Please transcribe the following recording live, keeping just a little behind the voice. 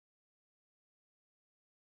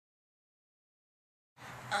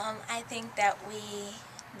I think that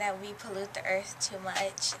we pollute the earth too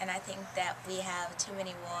much, and I think that we have too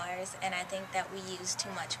many wars, and I think that we use too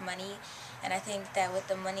much money, and I think that with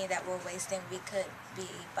the money that we're wasting, we could be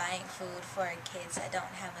buying food for our kids that don't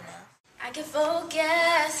have enough. I can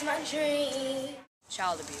focus my dream.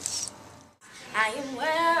 Child abuse. I am where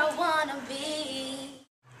I wanna be.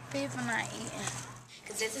 People not eating.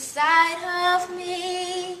 Cause it's a side of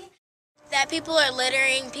me. That people are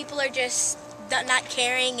littering, people are just not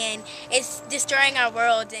caring, and it's destroying our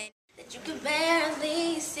world. And that you can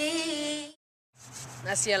barely see.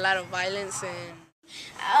 I see a lot of violence, and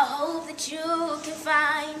I hope that you can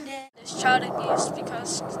find it. There's child abuse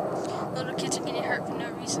because little kids are getting hurt for no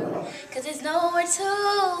reason. Cause there's nowhere to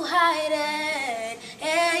hide it.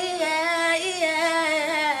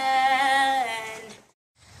 And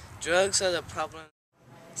drugs are the problem.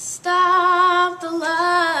 stop the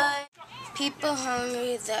light. people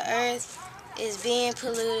hungry, the earth is being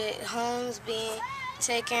polluted, homes being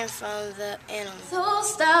taken from the animals. So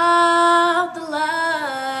stop the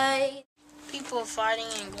light. People fighting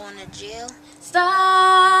and going to jail.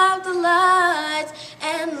 Stop the lights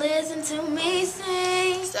and listen to me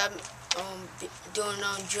sing. Stop doing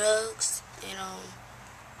drugs and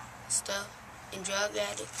stuff and drug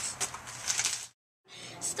addicts.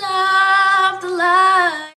 Stop the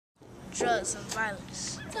light. Drugs and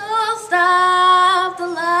violence. So stop the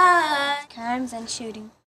light. Crimes and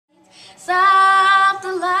shooting. Stop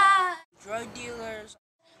the light. Drug dealers.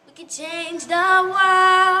 We can change the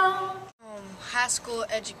world. High school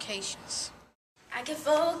educations. I can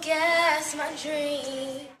focus my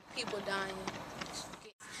dream. People dying.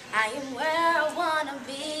 I am where I wanna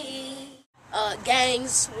be.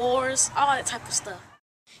 Gangs, wars, all that type of stuff.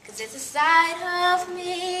 Cause it's a side of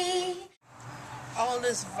me. All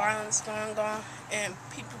this violence going on and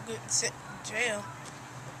people getting sent to jail.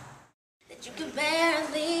 That you can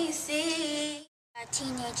barely see.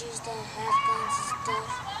 Teenagers that have guns and stuff.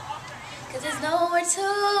 Cause there's nowhere to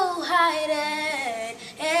hide it.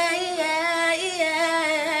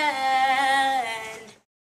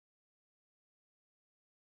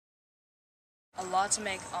 A law to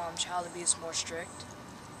make child abuse more strict.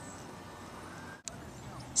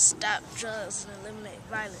 Stop drugs and eliminate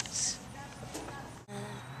violence.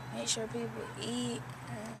 Make sure people eat.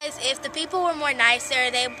 If the people were more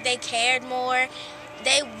nicer, they cared more,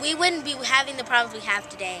 we wouldn't be having the problems we have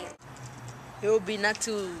today. It would be not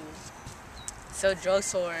to sell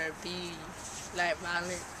drugs or be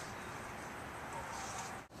violent.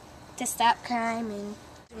 To stop crime and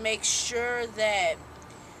To make sure that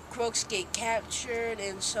crooks get captured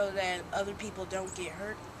and so that other people don't get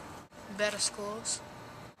hurt. Better schools.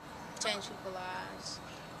 Change people's lives.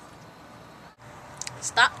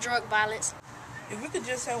 Stop drug violence. If we could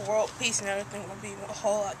just have world peace and everything would be a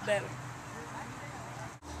whole lot better.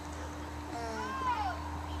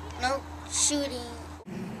 No shooting.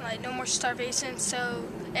 no more starvation, so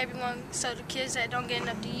the kids that don't get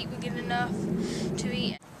enough to eat will get enough to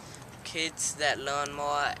eat. Kids that learn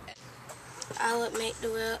more. I would make the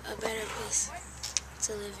world a better place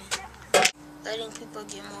to live in. Letting people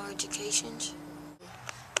get more educations,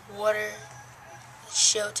 water,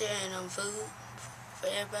 shelter, and food for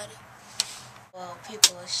everybody. Well,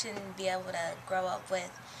 people shouldn't be able to grow up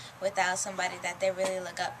without somebody that they really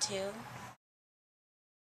look up to.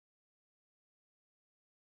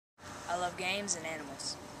 I love games and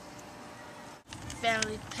animals.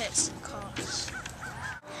 Family, pets, and cars.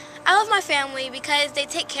 I love my family because they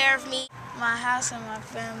take care of me. My house and my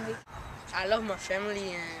family. I love my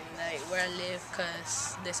family and where I live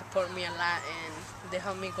because they support me a lot and they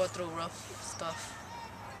help me go through rough stuff.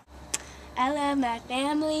 I love my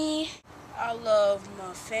family. I love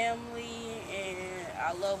my family and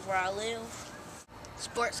I love where I live.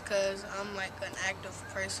 Sports because I'm an active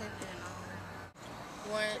person and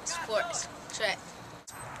sports, track.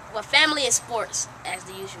 Well, family and sports, as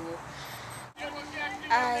the usual.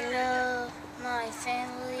 I love my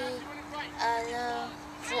family. I love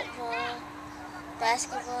football,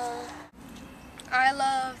 basketball. I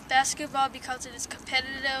love basketball because it is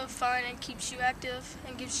competitive, fun, and keeps you active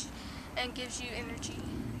and gives you energy.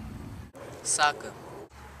 Soccer.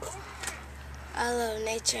 I love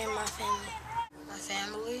nature and my family. My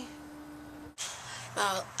family.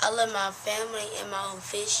 I love my family and my own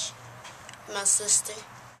fish, my sister.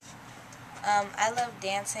 I love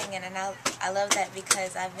dancing, and I love that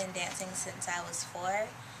because I've been dancing since I was 4,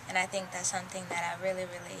 and I think that's something that I really,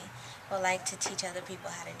 really would like to teach other people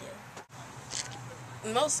how to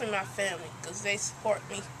do. Mostly my family because they support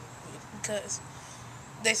me. Because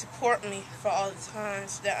they support me for all the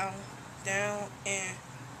times that I'm down and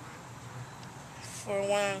for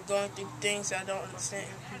when I'm going through things I don't understand.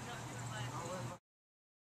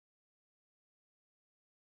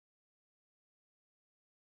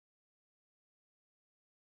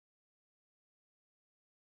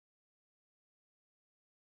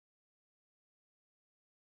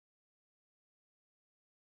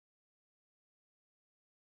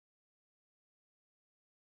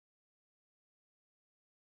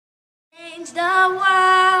 Change the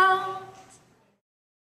world.